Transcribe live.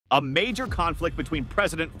A major conflict between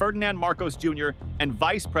President Ferdinand Marcos Jr. and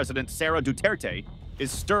Vice President Sara Duterte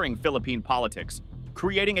is stirring Philippine politics,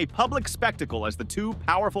 creating a public spectacle as the two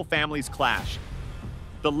powerful families clash.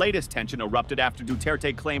 The latest tension erupted after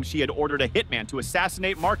Duterte claimed she had ordered a hitman to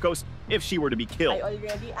assassinate Marcos if she were to be killed.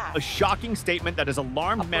 A shocking statement that has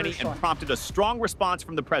alarmed many and prompted a strong response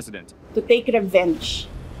from the president. To take revenge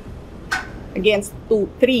against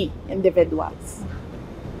three individuals.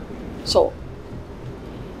 So,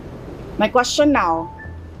 my question now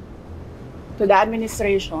to the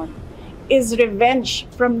administration, is revenge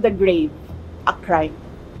from the grave a crime?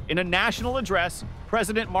 In a national address,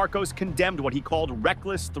 President Marcos condemned what he called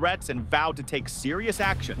reckless threats and vowed to take serious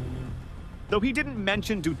action. Though he didn't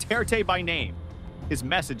mention Duterte by name, his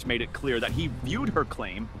message made it clear that he viewed her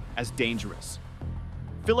claim as dangerous.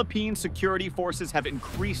 Philippine security forces have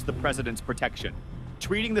increased the president's protection,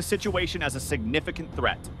 treating the situation as a significant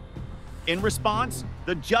threat. In response,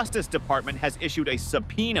 the Justice Department has issued a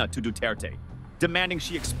subpoena to Duterte, demanding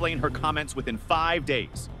she explain her comments within 5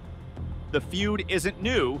 days. The feud isn't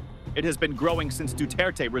new. It has been growing since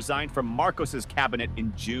Duterte resigned from Marcos's cabinet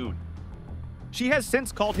in June. She has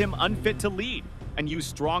since called him unfit to lead and used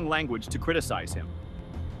strong language to criticize him.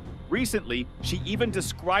 Recently, she even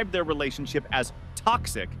described their relationship as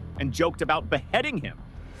toxic and joked about beheading him.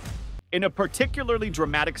 In a particularly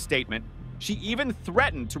dramatic statement, she even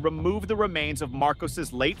threatened to remove the remains of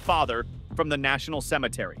Marcos's late father from the national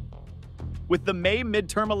cemetery. With the May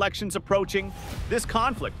midterm elections approaching, this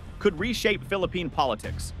conflict could reshape Philippine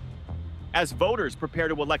politics. As voters prepare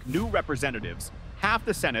to elect new representatives, half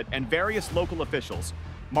the Senate, and various local officials,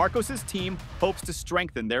 Marcos's team hopes to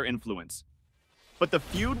strengthen their influence. But the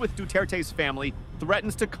feud with Duterte's family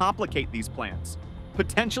threatens to complicate these plans,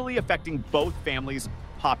 potentially affecting both families'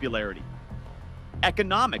 popularity.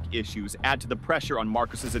 Economic issues add to the pressure on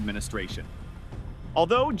Marcos's administration.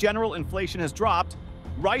 Although general inflation has dropped,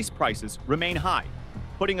 rice prices remain high,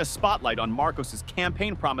 putting a spotlight on Marcos's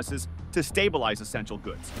campaign promises to stabilize essential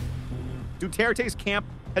goods. Duterte's camp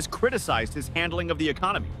has criticized his handling of the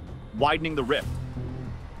economy, widening the rift.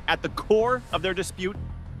 At the core of their dispute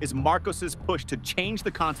is Marcos's push to change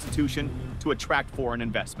the constitution to attract foreign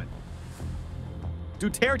investment.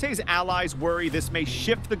 Duterte's allies worry this may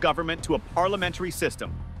shift the government to a parliamentary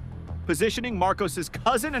system, positioning Marcos's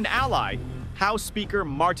cousin and ally, House Speaker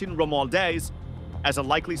Martin Romualdez, as a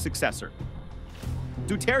likely successor.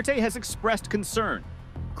 Duterte has expressed concern,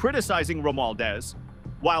 criticizing Romualdez,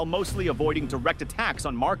 while mostly avoiding direct attacks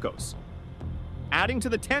on Marcos. Adding to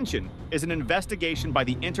the tension is an investigation by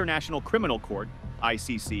the International Criminal Court,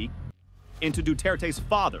 ICC, into Duterte's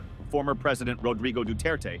father, former President Rodrigo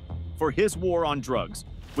Duterte, for his war on drugs,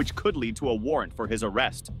 which could lead to a warrant for his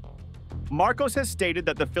arrest. Marcos has stated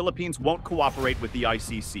that the Philippines won't cooperate with the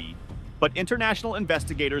ICC, but international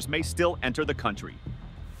investigators may still enter the country.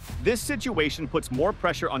 This situation puts more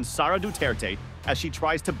pressure on Sara Duterte as she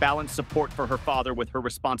tries to balance support for her father with her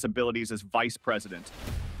responsibilities as vice president.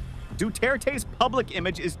 Duterte's public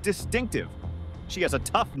image is distinctive. She has a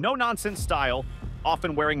tough, no-nonsense style,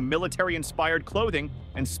 often wearing military-inspired clothing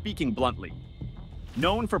and speaking bluntly.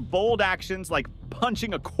 Known for bold actions like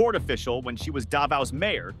punching a court official when she was Davao's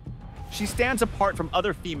mayor, she stands apart from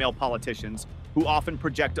other female politicians who often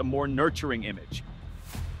project a more nurturing image.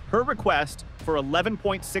 Her request for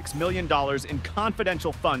 $11.6 million in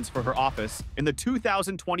confidential funds for her office in the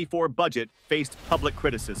 2024 budget faced public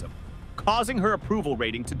criticism, causing her approval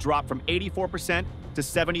rating to drop from 84% to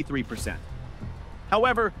 73%.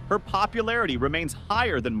 However, her popularity remains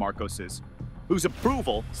higher than Marcos's, whose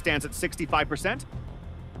approval stands at 65%.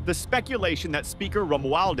 The speculation that Speaker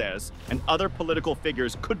Romualdez and other political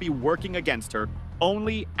figures could be working against her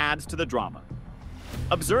only adds to the drama.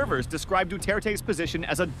 Observers describe Duterte's position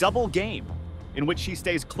as a double game, in which she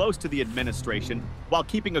stays close to the administration while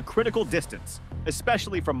keeping a critical distance,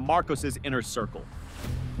 especially from Marcos's inner circle.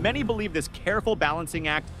 Many believe this careful balancing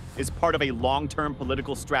act is part of a long-term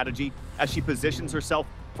political strategy as she positions herself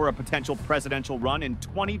for a potential presidential run in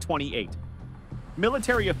 2028.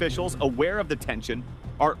 Military officials, aware of the tension,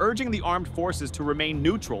 are urging the armed forces to remain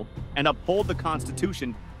neutral and uphold the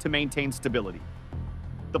Constitution to maintain stability.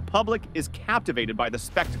 The public is captivated by the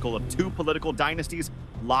spectacle of two political dynasties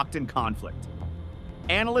locked in conflict.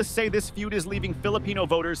 Analysts say this feud is leaving Filipino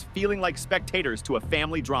voters feeling like spectators to a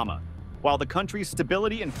family drama, while the country's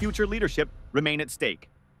stability and future leadership remain at stake.